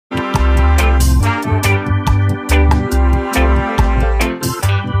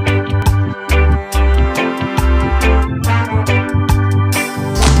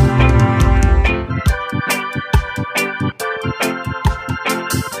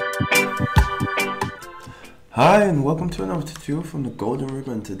Hi and welcome to another tutorial from the Golden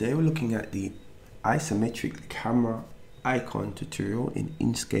Ribbon. Today we're looking at the isometric camera icon tutorial in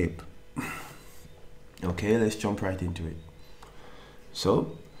Inkscape. Okay, let's jump right into it.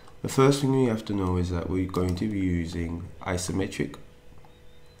 So the first thing we have to know is that we're going to be using isometric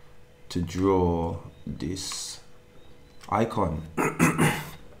to draw this icon.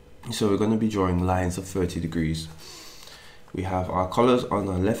 So we're going to be drawing lines of 30 degrees. We have our colors on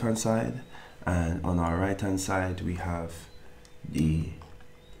our left hand side, and on our right hand side we have the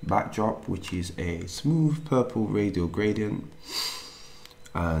backdrop, which is a smooth purple radial gradient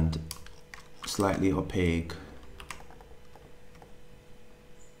and slightly opaque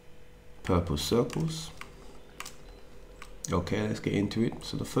purple circles. Okay, let's get into it.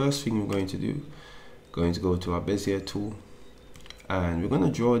 So the first thing we're going to do, going to go to our Bezier tool, and we're going to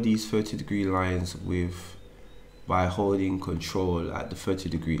draw these 30 degree lines by holding control at the 30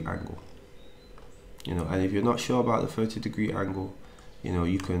 degree angle. And if you're not sure about the 30 degree angle,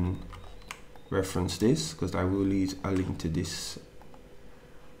 you can reference this, because I will leave a link to this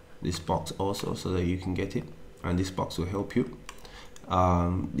box also, so that you can get it, and this box will help you.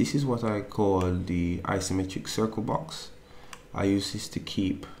 This is what I call the isometric circle box. I use this to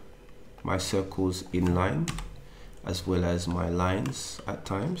keep my circles in line as well as my lines at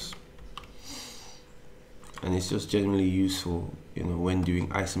times, and it's just generally useful when doing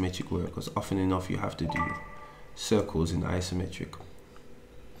isometric work, because often enough you have to do circles in isometric.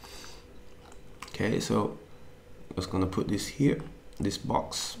 Okay, so I'm just going to put this here, this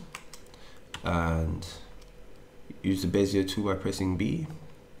box, and use the Bezier tool by pressing B,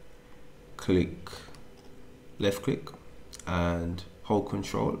 left click and hold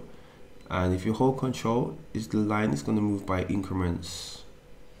control, and if you hold control, the line is going to move by increments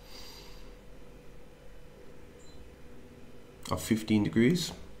of 15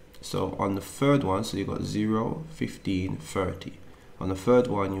 degrees. So on the third one, so you got 0, 15, 30. On the third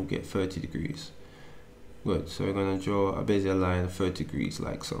one you get 30 degrees. Good, so we're going to draw a Bezier line of 30 degrees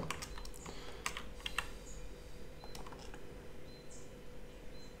like so.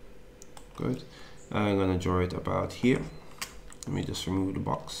 Good, and I'm going to draw it about here. Let me just remove the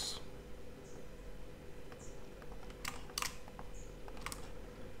box.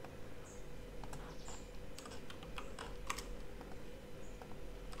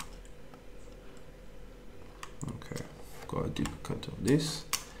 Okay, got a duplicate of this.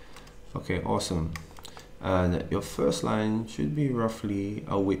 Okay, awesome. And your first line should be roughly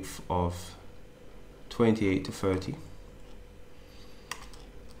a width of 28 to 30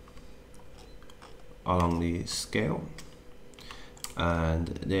 along the scale, and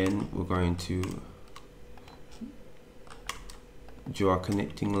then we're going to draw a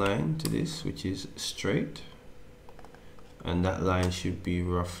connecting line to this, which is straight, and that line should be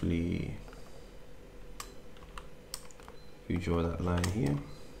roughly, you draw that line here.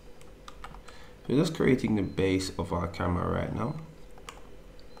 We're just creating the base of our camera right now.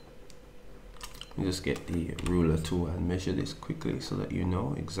 We just get the ruler tool and measure this quickly so that you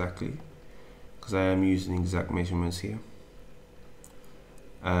know exactly, because I am using exact measurements here.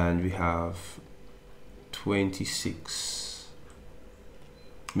 And we have 26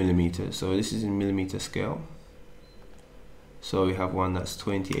 millimeters, so this is in millimeter scale. So we have one that's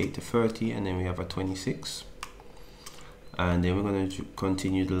 28 to 30, and then we have a 26, and then we're going to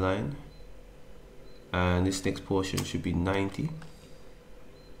continue the line, and this next portion should be 90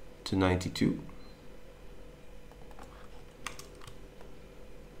 to 92.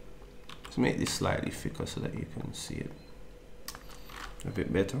 Let's make this slightly thicker so that you can see it a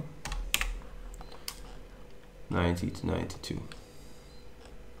bit better. 90 to 92.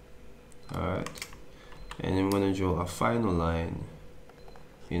 Alright, and then we're going to draw a final line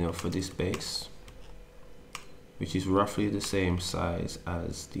for this base, which is roughly the same size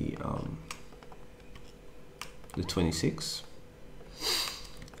as the 26,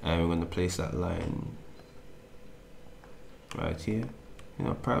 and we're going to place that line right here,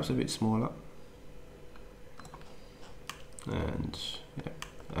 perhaps a bit smaller, and yeah.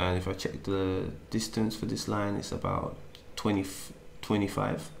 And if I check the distance for this line, it's about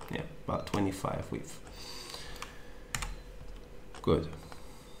 25, yeah, about 25 width. Good.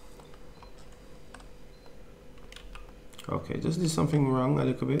 Okay, just did something wrong a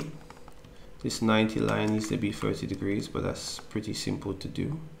little bit. This 90 line needs to be 30 degrees, but that's pretty simple to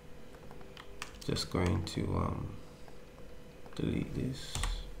do. Just going to delete this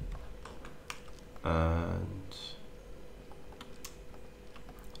and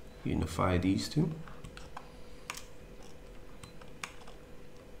unify these two,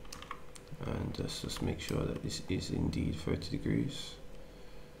 and let's just make sure that this is indeed 30 degrees.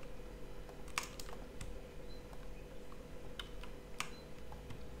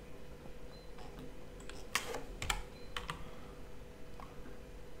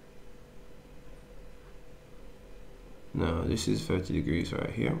 No, this is 30 degrees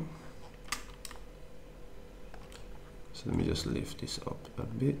right here. So let me just lift this up a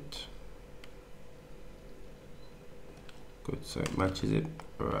bit. Good, so it matches it.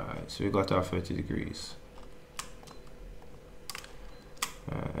 Right, so we got our 30 degrees.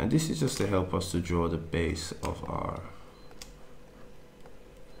 And this is just to help us to draw the base of our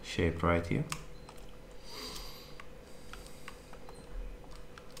shape right here.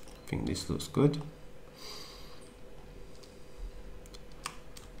 I think this looks good.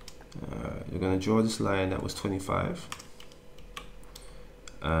 You're going to draw this line that was 25,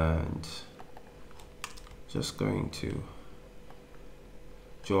 and just going to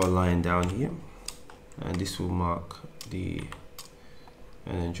draw a line down here, and this will mark the,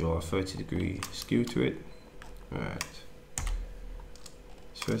 and then draw a 30-degree skew to it. Right,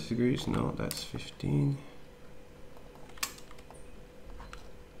 it's 30 degrees, no, that's 15.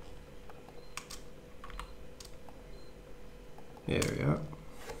 There we are.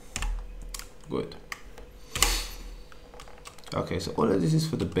 Good. Okay, so all of this is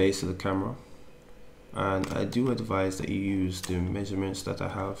for the base of the camera, and I do advise that you use the measurements that I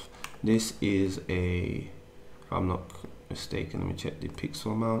have. This is a, if I'm not mistaken, let me check the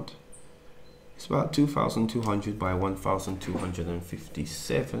pixel amount. It's about 2200 by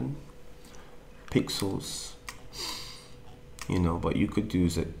 1257 pixels, you know, but you could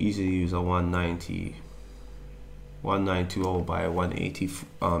easily use a 1920 by 180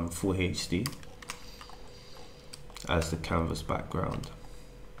 full HD as the canvas background.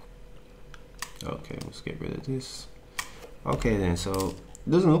 Okay, let's get rid of this. Okay then, so it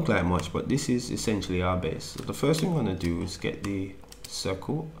doesn't look like much, but this is essentially our base. So the first thing we're going to do is get the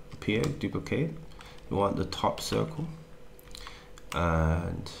circle up here, duplicate. We want the top circle,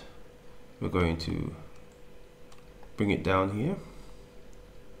 and we're going to bring it down here,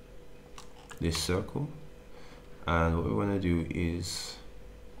 this circle, and what we want to do is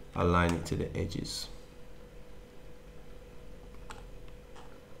align it to the edges.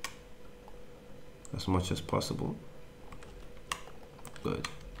 As much as possible. Good.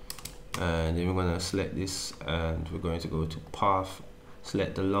 And then we're going to select this, and we're going to go to path,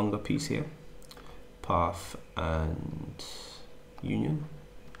 select the longer piece here, path and union,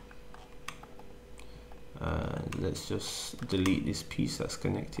 and let's just delete this piece that's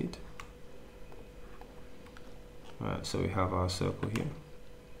connected. Right, so we have our circle here,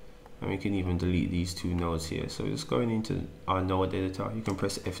 and we can even delete these two nodes here. So just going into our node editor, you can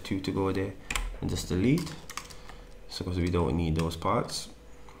press F2 to go there and just delete, so because we don't need those parts.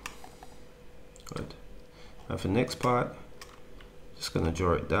 Good. And for the next part, just gonna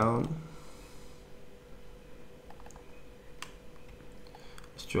draw it down.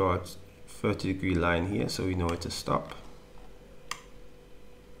 Let's draw a 30-degree line here so we know where to stop.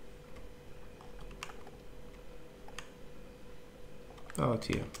 Out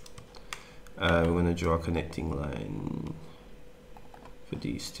here. And we're gonna draw a connecting line for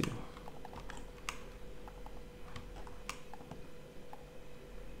these two.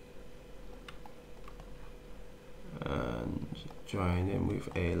 And join them with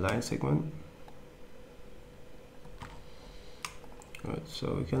a line segment. Right,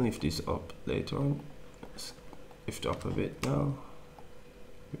 so we can lift this up later on. Let's lift up a bit now,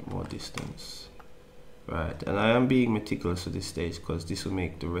 a bit more distance. Right, and I am being meticulous at this stage because this will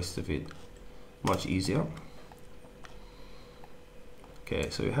make the rest of it much easier. Okay,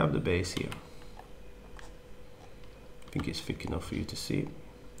 so we have the base here. I think it's thick enough for you to see.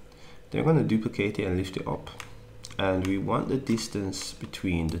 Then we're going to duplicate it and lift it up. And we want the distance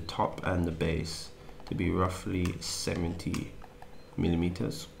between the top and the base to be roughly 70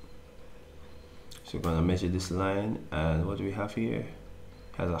 millimeters. So we're going to measure this line, and what do we have here?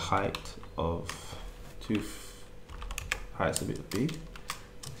 It has a height of height's a bit big.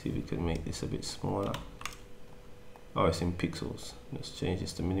 See if we can make this a bit smaller. Oh, it's in pixels. Let's change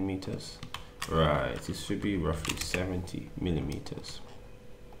this to millimeters. Right, this should be roughly 70 millimeters.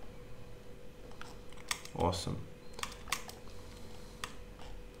 Awesome.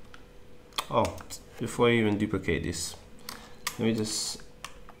 Oh, before I even duplicate this, let me just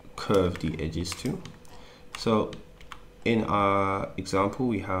curve the edges too. So in our example,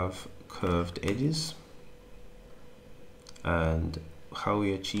 we have curved edges, and how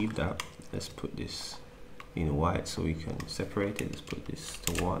we achieve that, let's put this in white so we can separate it. Let's put this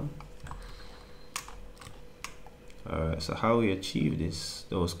to 1. Alright, so how we achieve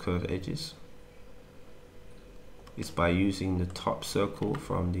those curved edges is by using the top circle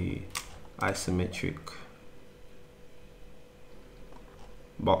from the isometric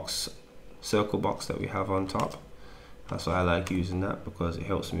circle box that we have on top. That's why I like using that, because it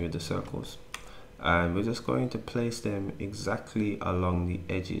helps me with the circles. and we're just going to place them exactly along the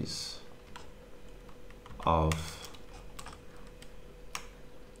edges of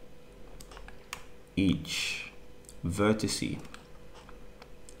each vertice,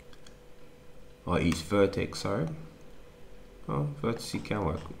 or each vertex, sorry. Oh, vertice can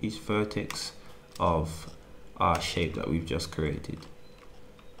work. Each vertex of our shape that we've just created.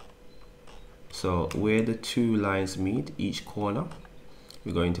 So where the two lines meet, each corner,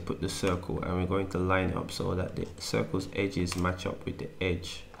 we're going to put the circle, and we're going to line it up so that the circle's edges match up with the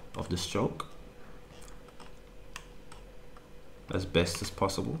edge of the stroke as best as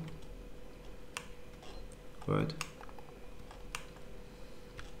possible. Good.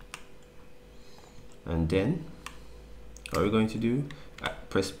 And then what we're going to do,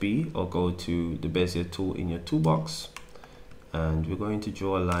 press B or go to the Bezier tool in your toolbox, and we're going to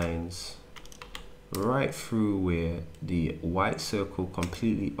draw lines right through where the white circle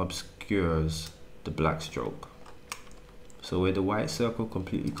completely obscures the black stroke. So where the white circle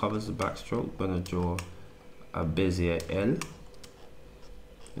completely covers the black stroke, we're going to draw a Bezier L.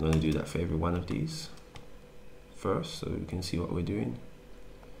 I'm going to do that for every one of these first so we can see what we're doing.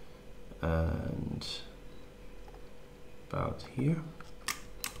 And about here.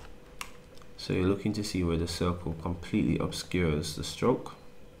 So you're looking to see where the circle completely obscures the stroke.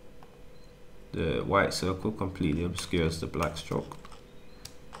 The white circle completely obscures the black stroke.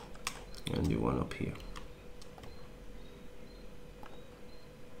 And do one up here.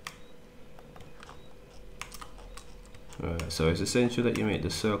 So it's essential that you make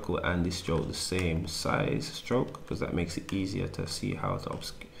the circle and the stroke the same size stroke, because that makes it easier to see how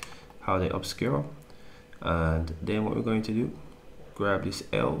they obscure. And then what we're going to do, grab this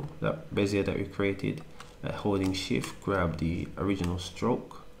L, that Bezier that we created, and holding shift, grab the original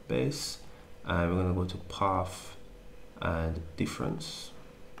stroke base, and we're going to go to path and difference.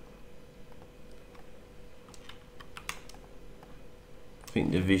 I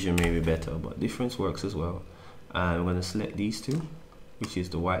think division may be better, but difference works as well. And we're going to select these two, which is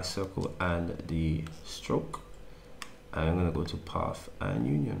the white circle and the stroke, and I'm going to go to path and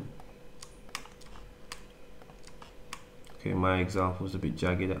union. Okay, my example is a bit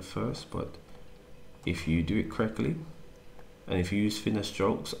jagged at first, but if you do it correctly, and if you use thinner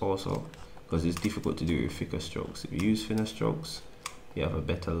strokes also, because it's difficult to do it with thicker strokes, if you use thinner strokes, you have a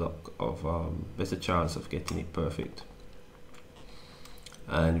better luck of better chance of getting it perfect.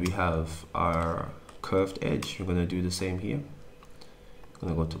 And we have our curved edge. We're going to do the same here.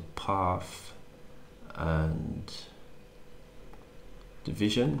 I'm going to go to path and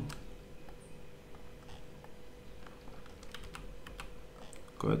division.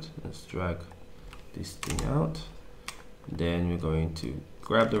 Good. Let's drag this thing out. Then we're going to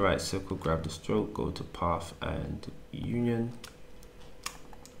grab the right circle, grab the stroke, go to path and union,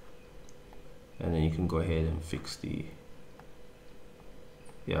 and then you can go ahead and fix the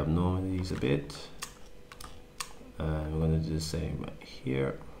abnormalities a bit. And we're going to do the same right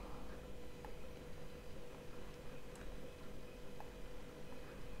here.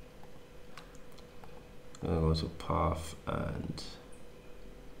 I'm going to go to path and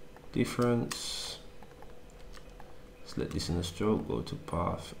difference. Select this in the stroke, go to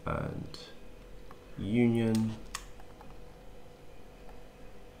path and union.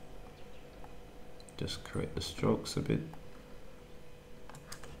 Just correct the strokes a bit.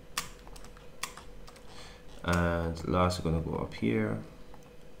 And last, we're going to go up here,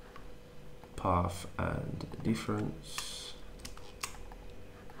 path and difference.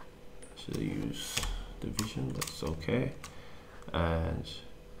 Should I use division? That's okay. And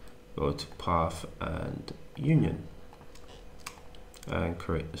go to path and union and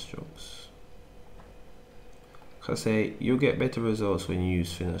correct the strokes. I say you'll get better results when you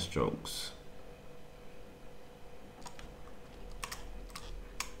use thinner strokes.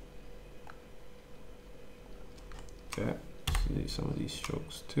 Okay, see some of these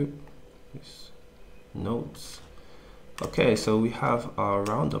strokes too, these notes. Okay, so we have our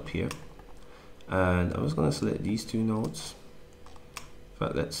round up here, and I'm just going to select these two nodes. In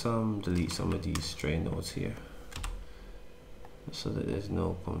fact, let's delete some of these stray nodes here so that there's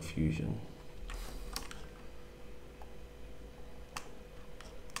no confusion.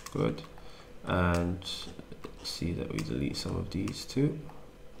 Good, and see that we delete some of these too.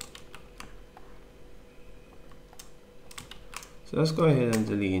 So let's go ahead and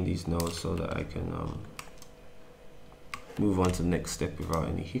delete these nodes so that I can move on to the next step without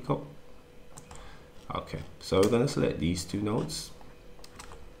any hiccup. Okay, so we're going to select these two nodes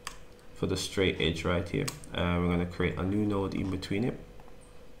for the straight edge right here, and we're going to create a new node in between it,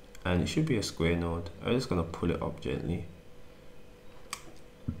 and it should be a square node. I'm just going to pull it up gently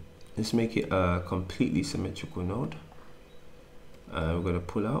let's make it a completely symmetrical node. We're going to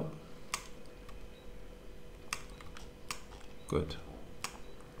pull out. Good.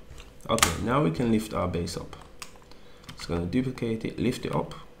 Okay, now we can lift our base up. It's going to duplicate it, lift it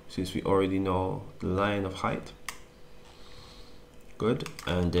up, since we already know the line of height. Good.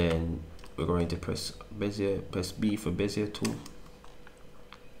 And then we're going to press Bezier, press B for Bezier tool.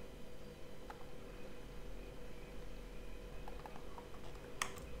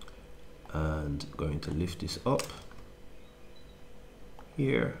 And going to lift this up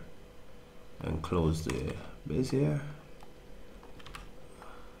here and close the Bezier.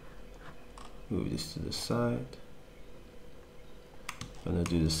 Move this to the side. I'm going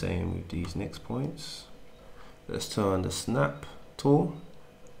to do the same with these next points. Let's turn on the snap tool,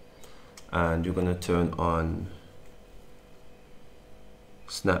 and you're going to turn on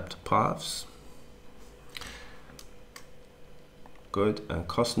snapped paths. Good. And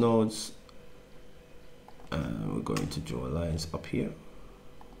cost nodes, and we're going to draw lines up here.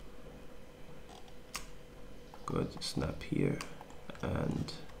 Good. Snap here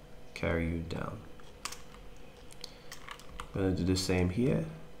and carry you down. I'm going to do the same here,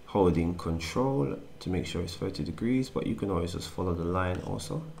 holding control to make sure it's 30 degrees, but you can always just follow the line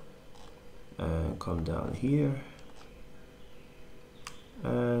also. And come down here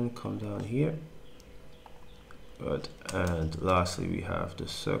and come down here. Good. And lastly, we have the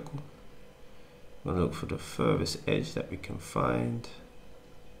circle. I'm going to look for the furthest edge that we can find,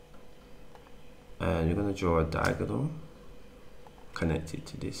 and you're going to draw a diagonal connected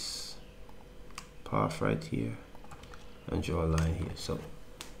to this path right here and draw a line here. So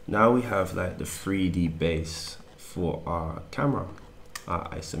now we have like the 3D base for our camera, our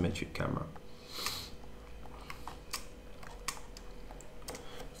isometric camera.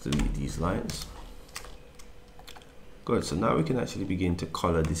 Delete these lines. Good. So now we can actually begin to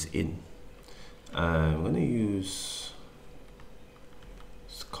color this in. I'm going to use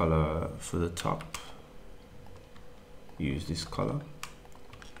this color for the top. Use this color.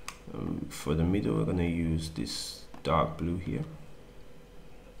 For the middle, we're going to use this dark blue here.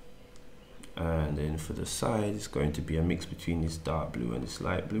 And then for the side, it's going to be a mix between this dark blue and this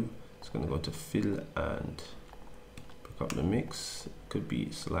light blue. It's going to go to fill and pick up the mix. It could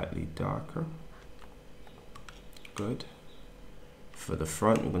be slightly darker. Good. For the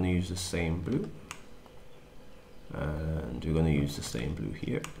front, we're going to use the same blue. And we're going to use the same blue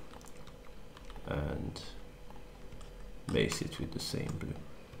here. And base it with the same blue.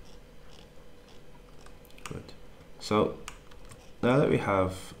 Good. So now that we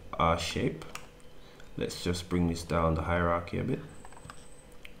have our shape, let's just bring this down the hierarchy a bit.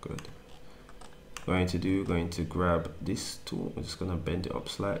 Good. Going to grab this tool. We're just going to bend it up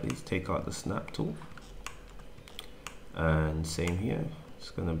slightly. Take out the snap tool. And same here.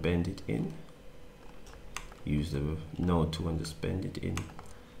 Just going to bend it in. Use the node tool and just bend it in.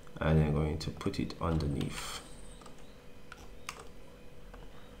 And then going to put it underneath.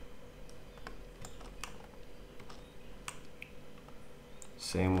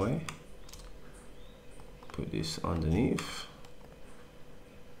 Same way. Put this underneath.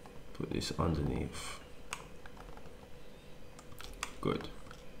 Put this underneath. Good.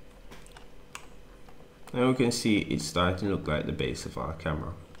 Now we can see it's starting to look like the base of our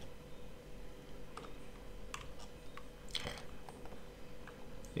camera.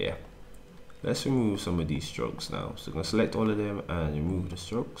 Yeah. Let's remove some of these strokes now. So I'm going to select all of them and remove the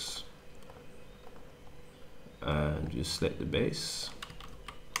strokes. And just select the base.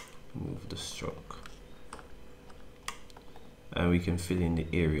 Remove the stroke. And we can fill in the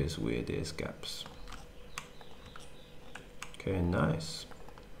areas where there's gaps. Okay, nice.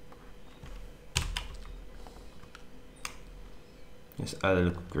 Let's add a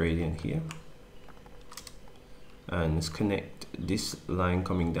little gradient here. And let's connect this line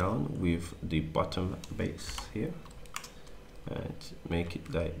coming down with the bottom base here. And make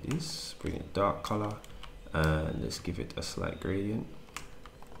it like this. Bring a dark color. And let's give it a slight gradient.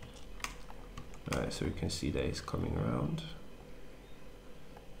 Alright, so we can see that it's coming around.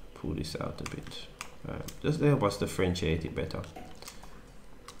 Pull this out a bit. Alright, just to help us differentiate it better.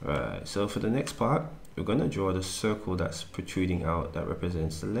 Alright, so for the next part, we're going to draw the circle that's protruding out that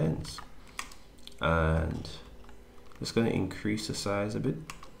represents the lens. And just going to increase the size a bit.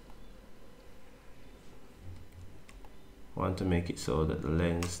 Want to make it so that the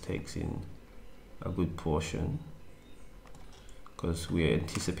lens takes in a good portion, because we're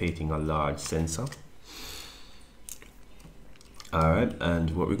anticipating a large sensor. Alright,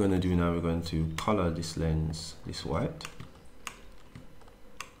 and what we're going to do now, we're going to color this lens this white.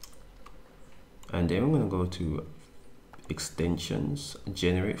 And then we're going to go to extensions,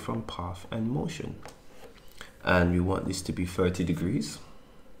 generate from path and motion. And we want this to be 30 degrees,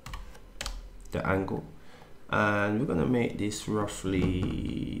 the angle. And we're gonna make this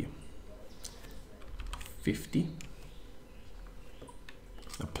roughly 50.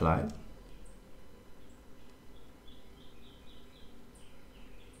 Apply.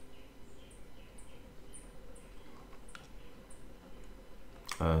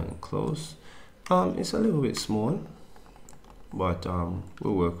 And close. It's a little bit small, but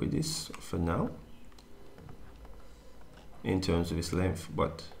we'll work with this for now in terms of its length,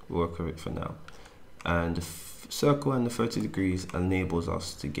 but we'll work with it for now. And the circle and the 30 degrees enables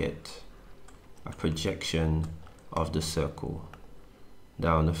us to get a projection of the circle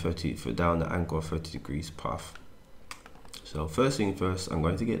down the angle of 30 degrees path. So first thing first, I'm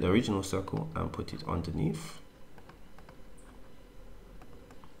going to get the original circle and put it underneath.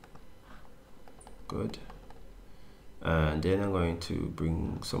 Good. And then I'm going to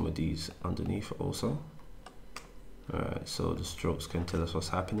bring some of these underneath also. Alright, so the strokes can tell us what's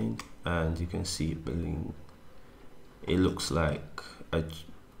happening, and you can see it building. It looks like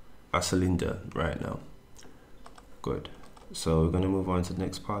a cylinder right now. Good. So we're going to move on to the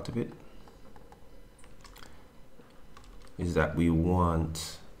next part of it. Is that we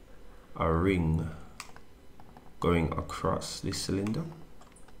want a ring going across this cylinder.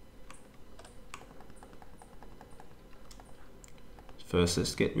 First,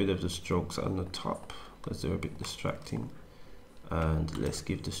 let's get rid of the strokes on the top because they're a bit distracting, and let's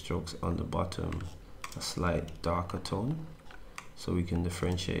give the strokes on the bottom a slight darker tone so we can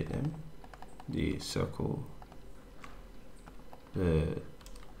differentiate them. The circle,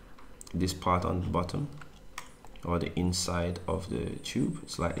 this part on the bottom or the inside of the tube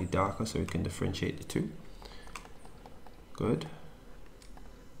slightly darker so we can differentiate the two. Good.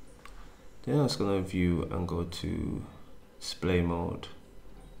 Then I'm just going to view and go to display mode,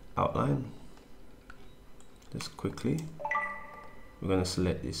 outline. Just quickly, we're going to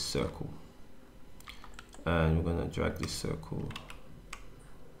select this circle and we're going to drag this circle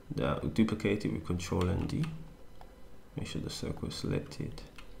down, duplicate it with Control and D. Make sure the circle is selected,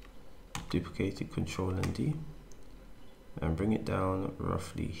 duplicate it, Control and D, and bring it down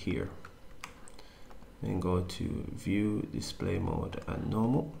roughly here. Then go to view, display mode and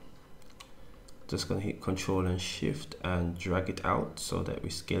normal. Just going to hit Control and Shift and drag it out so that we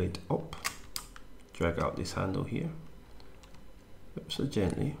scale it up. Drag out this handle here, so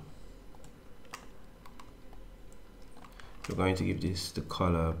gently. We're going to give this the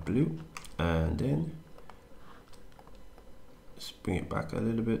color blue, and then just bring it back a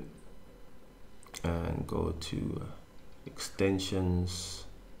little bit and go to extensions,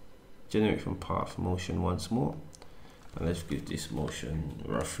 generate from path, motion once more, and let's give this motion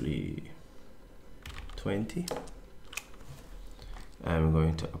roughly 20, and we're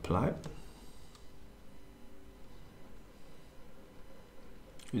going to apply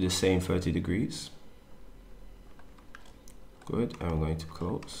with the same 30 degrees. Good, and we're going to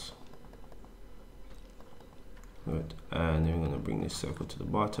close. Good, and then we're going to bring this circle to the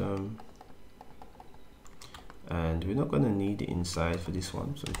bottom, and we're not going to need the inside for this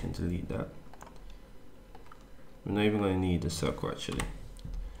one, so we can delete that. We're not even going to need the circle actually,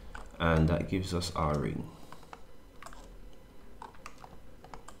 and that gives us our ring.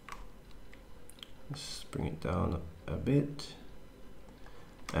 Let's bring it down a bit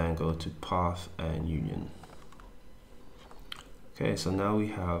and go to path and union. Okay, so now we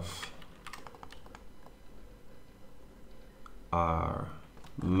have our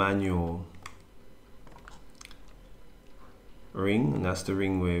manual ring, and that's the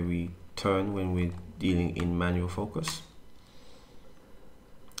ring where we turn when we're dealing in manual focus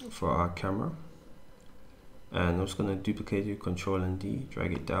for our camera. And I'm just going to duplicate it, Control and D,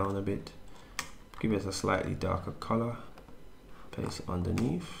 drag it down a bit, give it a slightly darker color, place it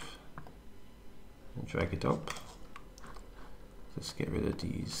underneath and drag it up. Let's get rid of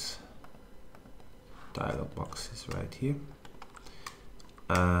these dialog boxes right here,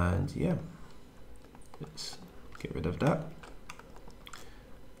 and yeah, let's get rid of that.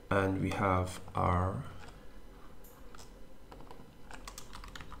 And we have our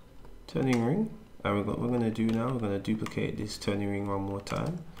turning ring, and what we're going to do now, we're going to duplicate this turning ring one more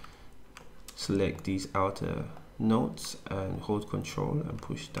time, select these outer notes and hold Control and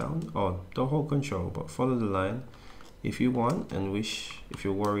push down, or don't hold Control but follow the line. If you want and wish, if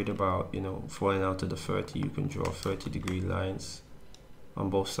you're worried about, you know, falling out of the 30, you can draw 30-degree lines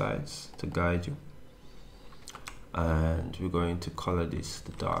on both sides to guide you. And we're going to color this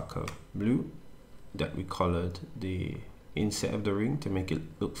the darker blue that we colored the inset of the ring to make it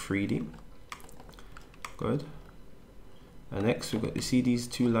look 3D. Good. And next we've got, you see these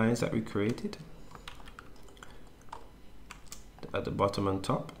two lines that we created at the bottom and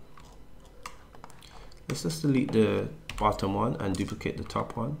top. Let's just delete the bottom one and duplicate the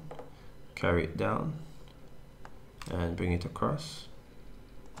top one, carry it down and bring it across.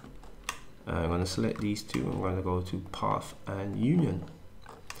 I'm going to select these two. I'm going to go to path and union.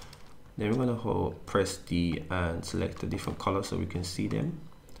 Then we're going to press D and select a different color so we can see them.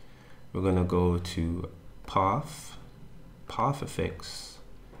 We're going to go to path effects,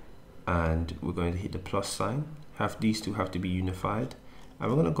 and we're going to hit the plus sign. These two have to be unified, and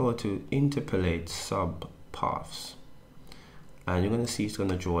we're going to go to interpolate sub paths, and you're going to see it's going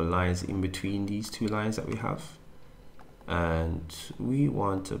to draw lines in between these two lines that we have. And we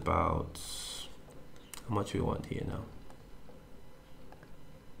want about, how much we want here now?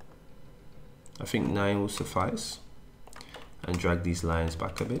 I think 9 will suffice, and drag these lines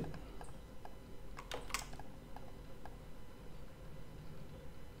back a bit.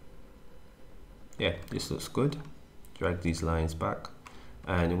 Yeah, this looks good. Drag these lines back,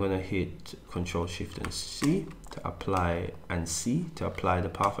 and we're going to hit Control Shift and C to apply, and C to apply the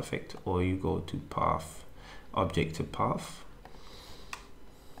path effect, or you go to path, object to path,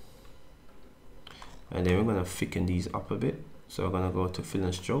 and then we're going to thicken these up a bit. So we're going to go to fill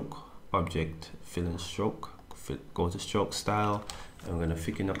and stroke, object, fill and stroke, go to stroke style, and we're going to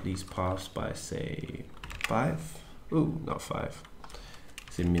thicken up these paths by say 5. Ooh, not 5.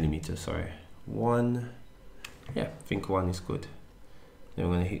 It's in millimeters, sorry. 1. Yeah, I think 1 is good. Then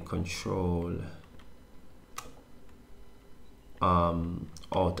we're going to hit Control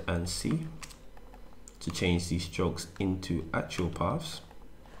Alt and C to change these strokes into actual paths,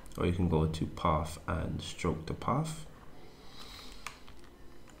 or you can go to path and stroke the path.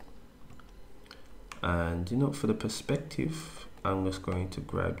 And you know, for the perspective, I'm just going to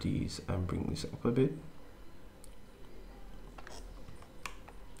grab these and bring this up a bit,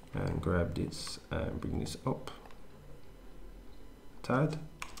 and grab this and bring this up a tad.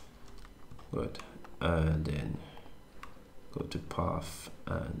 Good. And then go to path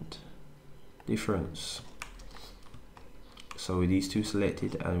and difference. So with these two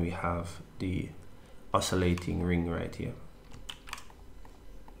selected, and we have the oscillating ring right here.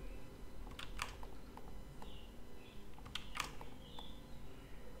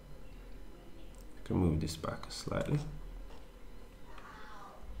 I can move this back slightly.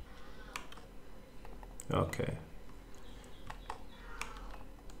 Okay.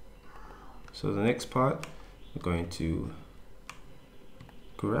 So the next part, we're going to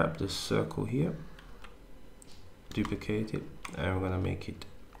grab the circle here, duplicate it, and we're going to make it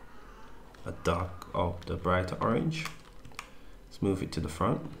a dark of the brighter orange. Let's move it to the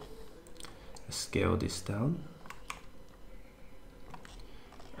front. Let's scale this down,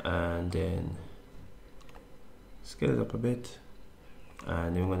 and then scale it up a bit,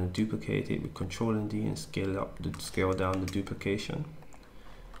 and then we're going to duplicate it with Control and D and scale down the duplication,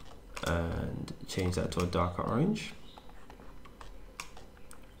 and change that to a darker orange.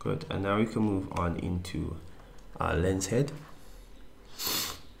 Good. And now we can move on into our lens head,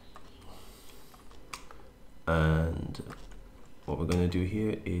 and what we're going to do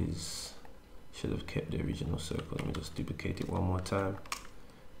here is, should have kept the original circle. Let me just duplicate it one more time,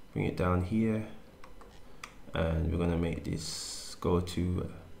 bring it down here, and we're going to make this go to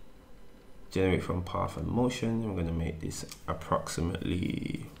generate from path and motion. We're going to make this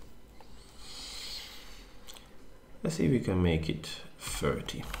approximately, let's see if we can make it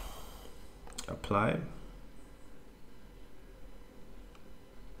 30. Apply.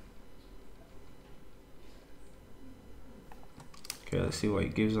 Okay, let's see what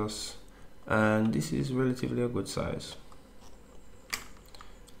it gives us, and this is relatively a good size.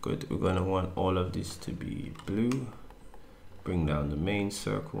 Good. We're going to want all of this to be blue. Bring down the main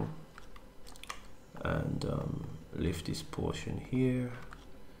circle and lift this portion here.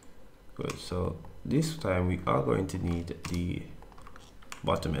 Good. So this time we are going to need the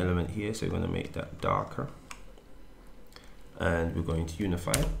bottom element here, so we're going to make that darker, and we're going to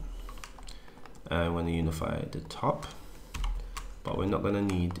unify it, and we're going to unify the top, but we're not going to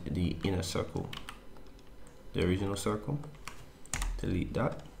need the inner circle, the original circle. Delete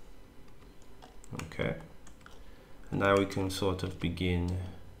that. Okay, and now we can sort of begin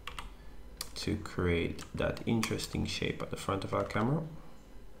to create that interesting shape at the front of our camera,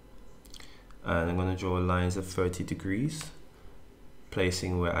 and I'm going to draw lines of 30 degrees,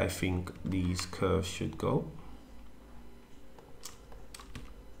 placing where I think these curves should go.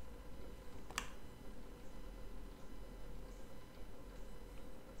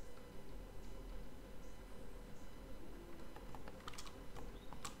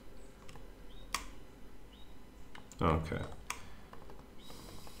 Okay,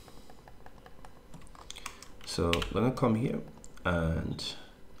 So I'm gonna come here and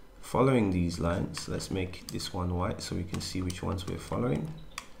following these lines, let's make this one white so we can see which ones we're following.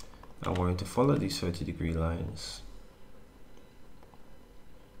 I'm going to follow these 30-degree lines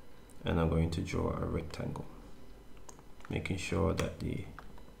and I'm going to draw a rectangle, making sure that the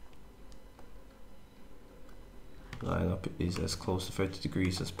line up is as close to 30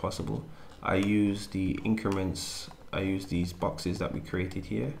 degrees as possible. I use the increments, I use these boxes that we created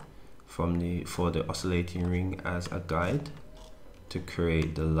here for the oscillating ring as a guide to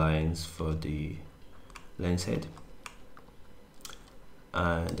create the lines for the lens head.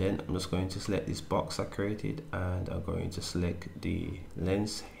 And then I'm just going to select this box I created and I'm going to select the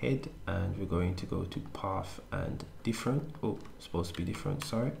lens head and we're going to go to path and different. Oh, it's supposed to be different,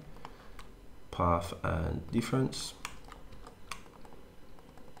 sorry. Path and difference.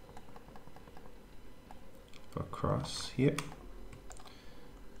 Across here.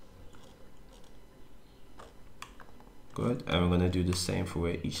 Good, and we're going to do the same for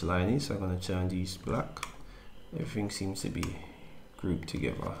where each line is. So I'm going to turn these black. Everything seems to be grouped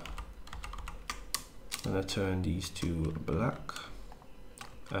together. I'm going to turn these to black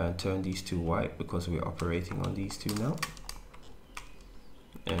and turn these to white because we're operating on these two now.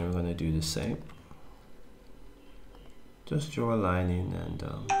 And we're going to do the same. Just draw a line in and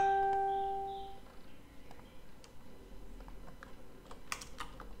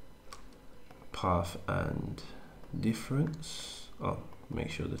path and difference. Oh, make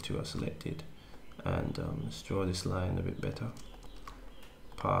sure the two are selected and let's draw this line a bit better.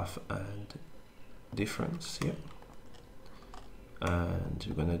 Path and difference here. And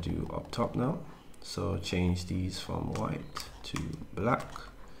we're going to do up top now. So change these from white to black.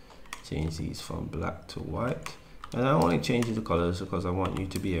 Change these from black to white. And I only change the colors because I want you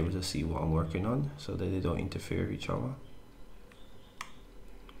to be able to see what I'm working on so that they don't interfere with each other.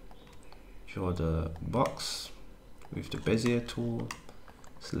 Draw the box with the Bezier tool,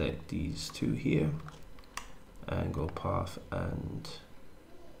 select these two here and go path and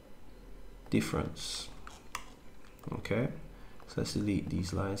difference. Okay, so let's delete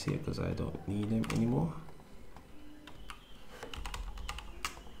these lines here because I don't need them anymore.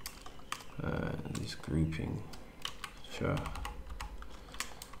 And this grouping, sure.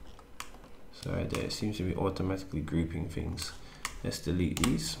 Sorry, there it seems to be automatically grouping things. Let's delete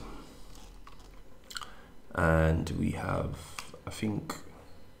these. And we have, I think,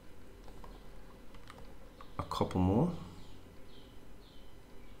 a couple more.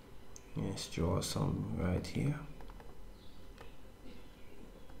 Let's draw some right here.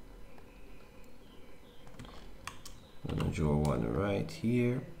 I'm gonna draw one right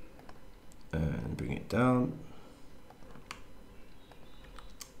here and bring it down.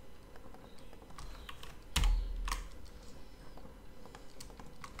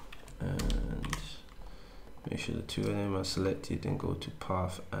 Make sure the two of them are selected and go to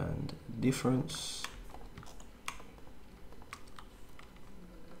path and difference.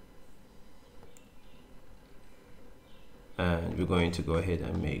 And we're going to go ahead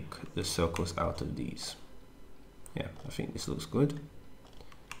and make the circles out of these. Yeah, I think this looks good.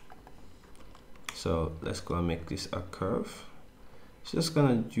 So let's go and make this a curve. So just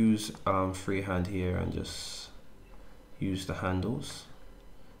gonna use freehand here and just use the handles.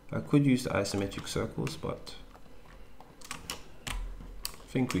 I could use the isometric circles, but I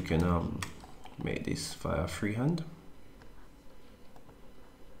think we can make this via freehand.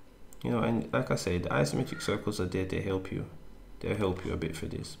 You know, and like I said, the isometric circles are there to help you. They'll help you a bit for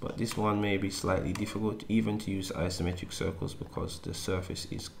this, but this one may be slightly difficult even to use isometric circles because the surface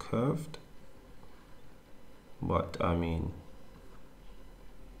is curved. But I mean,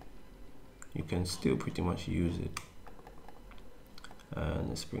 you can still pretty much use it. And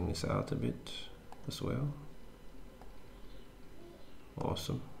let's bring this out a bit as well.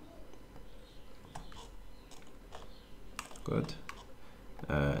 Awesome. Good.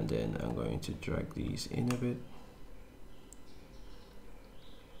 And then I'm going to drag these in a bit.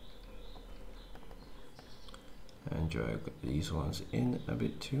 And drag these ones in a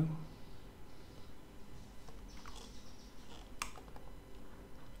bit too.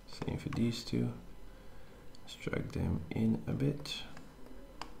 Same for these two. Let's drag them in a bit.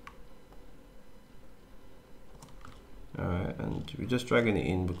 Alright, and we're just dragging it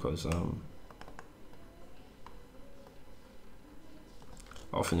in because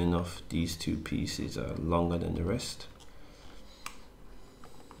often enough these two pieces are longer than the rest.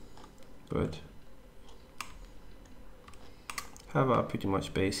 Good. Have our pretty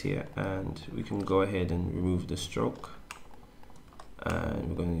much base here, and we can go ahead and remove the stroke. And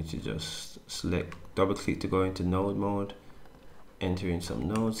we're going to just select, double click to go into node mode, enter in some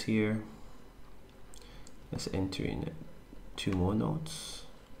nodes here. Let's enter in 2 more nodes,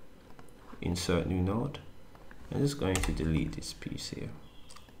 insert new node. I'm just going to delete this piece here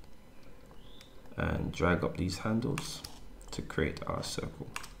and drag up these handles to create our circle.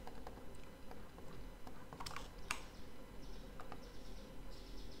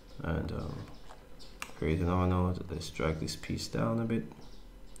 And create another node. Let's drag this piece down a bit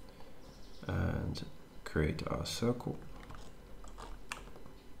and create our circle,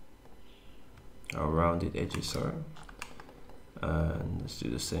 our rounded edges, sorry. And let's do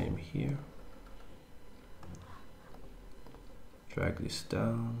the same here. Drag this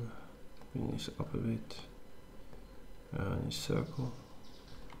down, bring this up a bit, and a circle.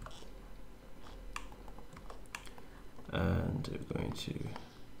 And we're going to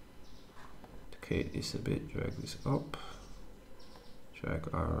duplicate this a bit, drag this up, drag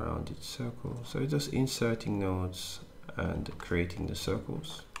our rounded circle. So just inserting nodes and creating the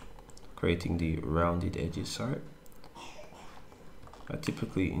circles, creating the rounded edges, sorry. I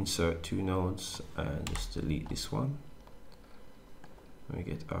typically insert 2 nodes and just delete this one. We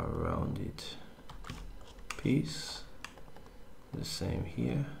get our rounded piece. The same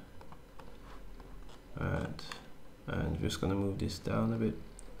here. And we're just going to move this down a bit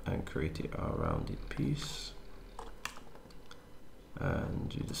and create our rounded piece. And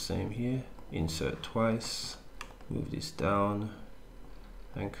do the same here. Insert twice, move this down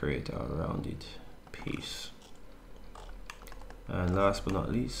and create our rounded piece. And last but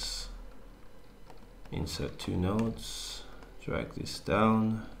not least, insert 2 nodes, drag this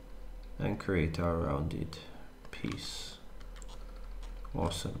down and create our rounded piece.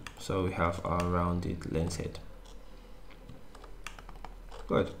 Awesome. So we have our rounded lens head.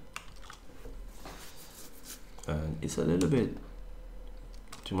 Good. And it's a little bit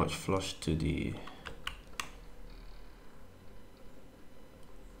too much flush to the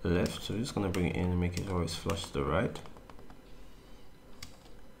left, so we're just going to bring it in and make it always flush to the right.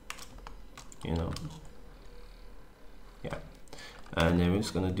 You know, yeah. And then we're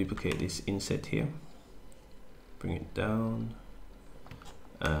just going to duplicate this inset here, bring it down,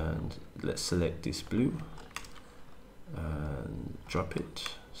 and let's select this blue and drop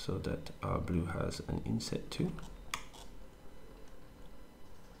it so that our blue has an inset too.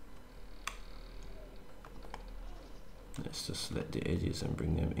 Let's just select the edges and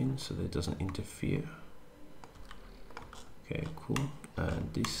bring them in so that it doesn't interfere. Okay, cool.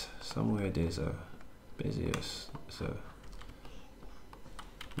 And this, somewhere there's a Bezier, so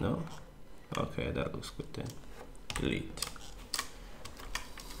no? Okay, that looks good then. Delete.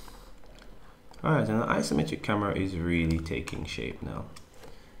 Alright, and the isometric camera is really taking shape now.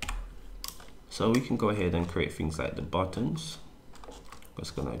 So we can go ahead and create things like the buttons. I'm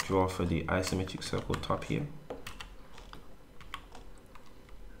just gonna draw for the isometric circle top here.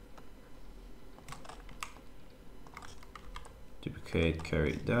 Duplicate,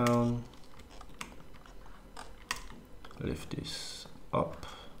 carry it down, lift this up,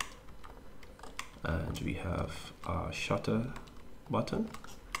 and we have our shutter button.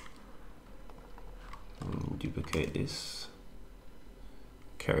 Duplicate this,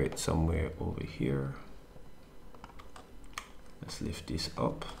 carry it somewhere over here. Let's lift this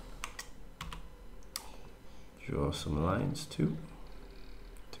up, draw some lines too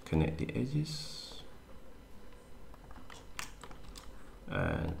to connect the edges.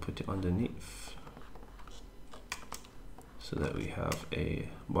 And put it underneath so that we have a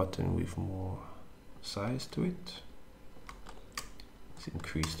button with more size to it. Let's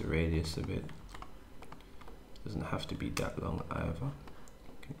increase the radius a bit. Doesn't have to be that long either.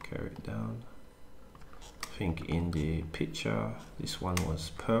 Can carry it down. I think in the picture this one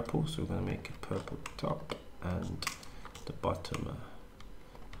was purple, so we're going to make it purple top and the bottom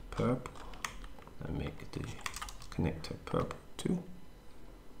purple, and make the connector purple too.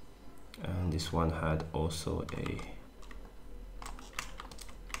 And this one had also a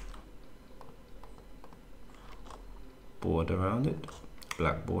border around it,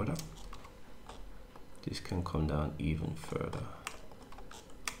 black border. This can come down even further.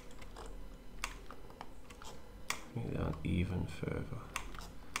 Down even further.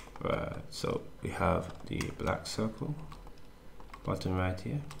 Right, so we have the black circle button right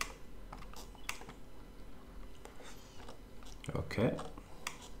here. Okay.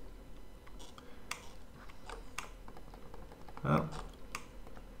 Now,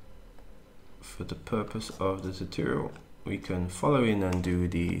 for the purpose of the tutorial, we can follow in and do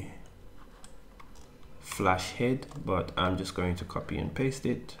the flash head, but I'm just going to copy and paste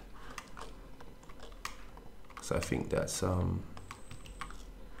it. So I think that's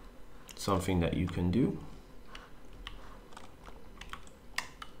something that you can do.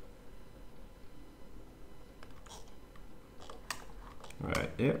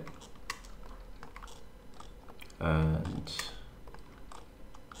 right there, and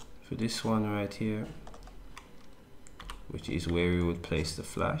for this one right here, which is where we would place the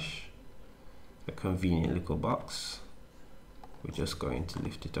flash, a convenient little box, we're just going to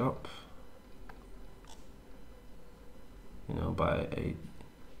lift it up, you know, by a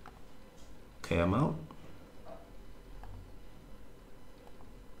K amount,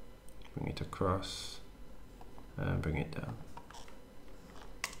 bring it across and bring it down,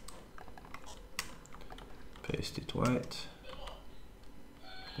 paste it white.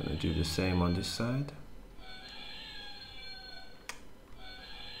 I'm going to do the same on this side.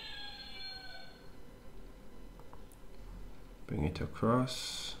 Bring it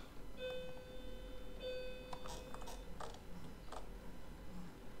across.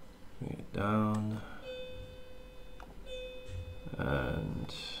 Bring it down.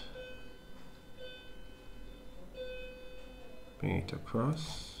 And bring it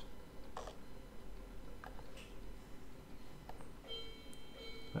across.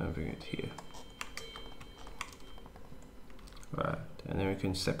 And bring it here. Right, and then we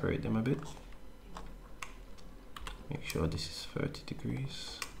can separate them a bit. Make sure this is 30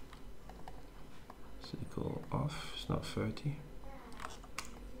 degrees. Circle off, it's not 30.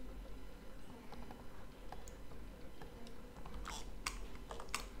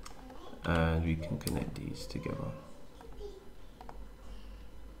 And we can connect these together.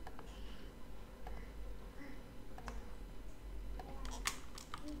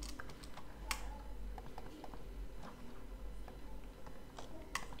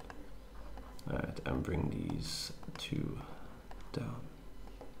 Alright, and bring these two down.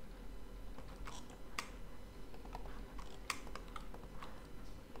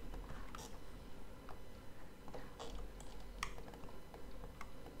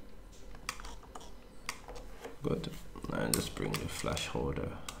 Good. And just bring the flash holder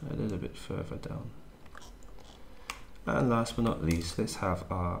a little bit further down. And last but not least, let's have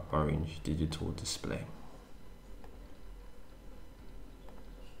our orange digital display.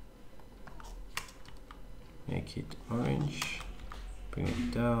 Make it orange, bring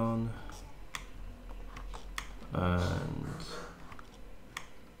it down, and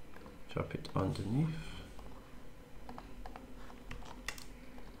drop it underneath.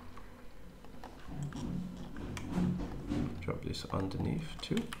 Drop this underneath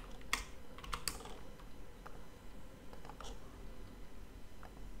too.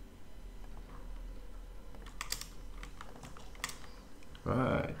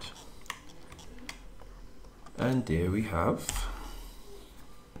 Right. And there we have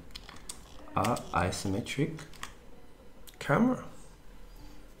our isometric camera.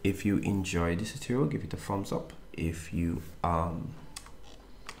 If you enjoyed this tutorial, give it a thumbs up. If you have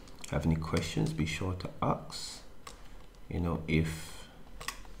any questions, be sure to ask. You know, if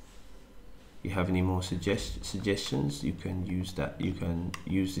you have any more suggestions, you can use that. You can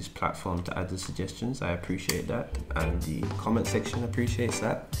use this platform to add the suggestions. I appreciate that, and the comment section appreciates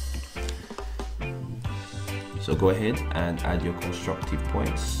that. So go ahead and add your constructive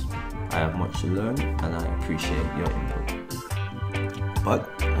points. I have much to learn and I appreciate your input. But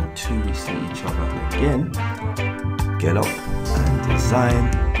until we see each other again, get up and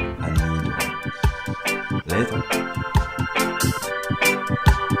design a new one. Later.